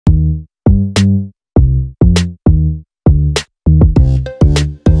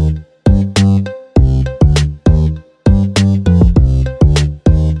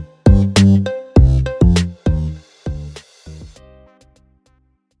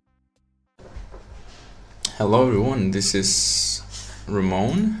Hello everyone, this is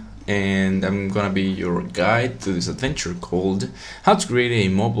Ramon and I'm gonna be your guide to this adventure called How to Create a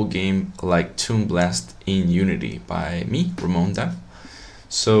Mobile Game Like Toon Blast in Unity by me, Ramon Dev.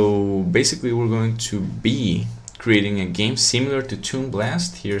 So basically we're going to be creating a game similar to Toon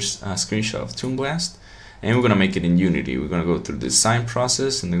Blast. Here's a screenshot of Toon Blast and we're gonna make it in Unity. We're gonna go through the design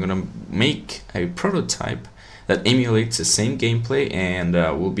process and we're gonna make a prototype that emulates the same gameplay, and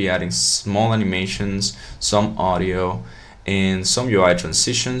we'll be adding small animations, some audio, and some UI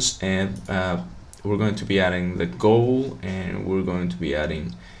transitions, and we're going to be adding the goal, and we're going to be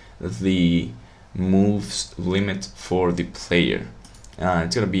adding the moves limit for the player.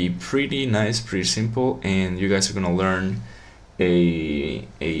 It's gonna be pretty nice, pretty simple, and you guys are gonna learn a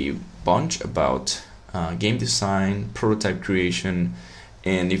bunch about game design, prototype creation.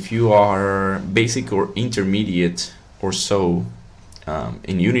 And if you are basic or intermediate or so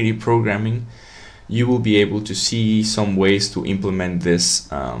in Unity programming, you will be able to see some ways to implement this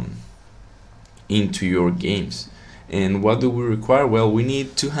into your games. And what do we require? Well, we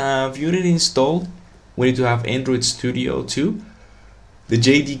need to have Unity installed. We need to have Android Studio too. The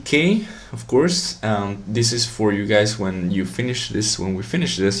JDK, of course. This is for you guys when you finish this. When we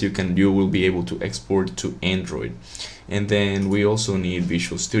finish this, you will be able to export to Android. And then we also need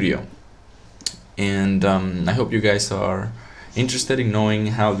Visual Studio. And I hope you guys are interested in knowing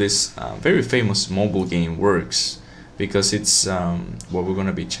how this very famous mobile game works, because it's what we're going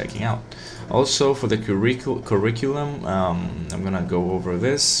to be checking out. Also, for the curriculum, I'm going to go over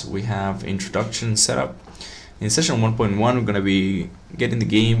this. We have introduction setup. In session 1.1, we're going to be getting the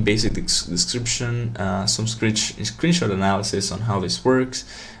game, basic description, some screenshot analysis on how this works.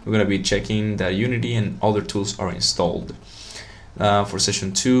 We're going to be checking that Unity and other tools are installed. For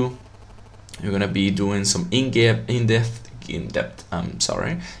session 2, we're going to be doing some in-depth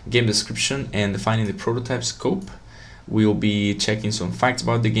game description and defining the prototype scope. We'll be checking some facts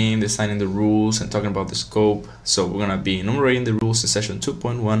about the game, designing the rules, and talking about the scope. So we're going to be enumerating the rules in session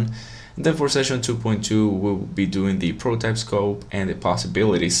 2.1. And then for session 2.2, we'll be doing the prototype scope and the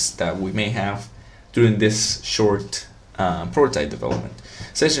possibilities that we may have during this short prototype development.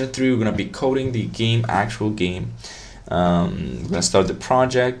 Session 3, we're going to be coding the game, actual game. We're going to start the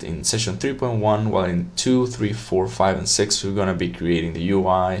project in session 3.1, while in 2, 3, 4, 5, and 6, we're going to be creating the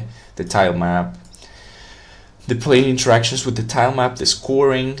UI, the tile map, the player interactions with the tile map, the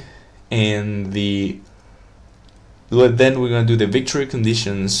scoring, and then we're going to do the victory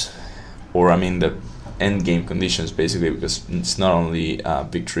conditions, or I mean the end game conditions, basically, because it's not only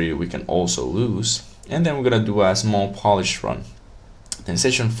victory, we can also lose. And then we're gonna do a small polish run. In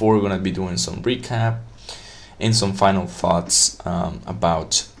session 4, we're gonna be doing some recap and some final thoughts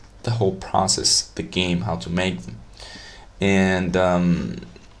about the whole process, the game, how to make them. And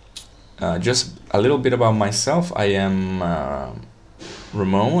just a little bit about myself. I am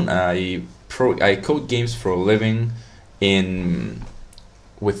Ramon. I code games for a living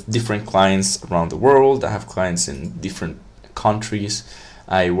with different clients around the world. I have clients in different countries.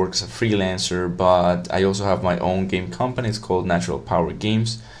 I work as a freelancer, but I also have my own game company. It's called Natural Power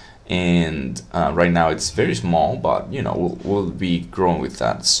Games, and right now it's very small, but you know, we'll be growing with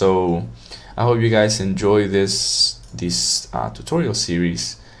that. So I hope you guys enjoy this tutorial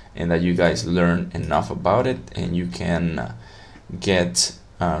series, and that you guys learn enough about it, and you can get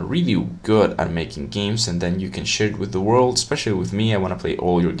really good at making games, and then you can share it with the world. Especially with me, I want to play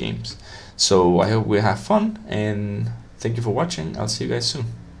all your games. So I hope we have fun, and thank you for watching. I'll see you guys soon.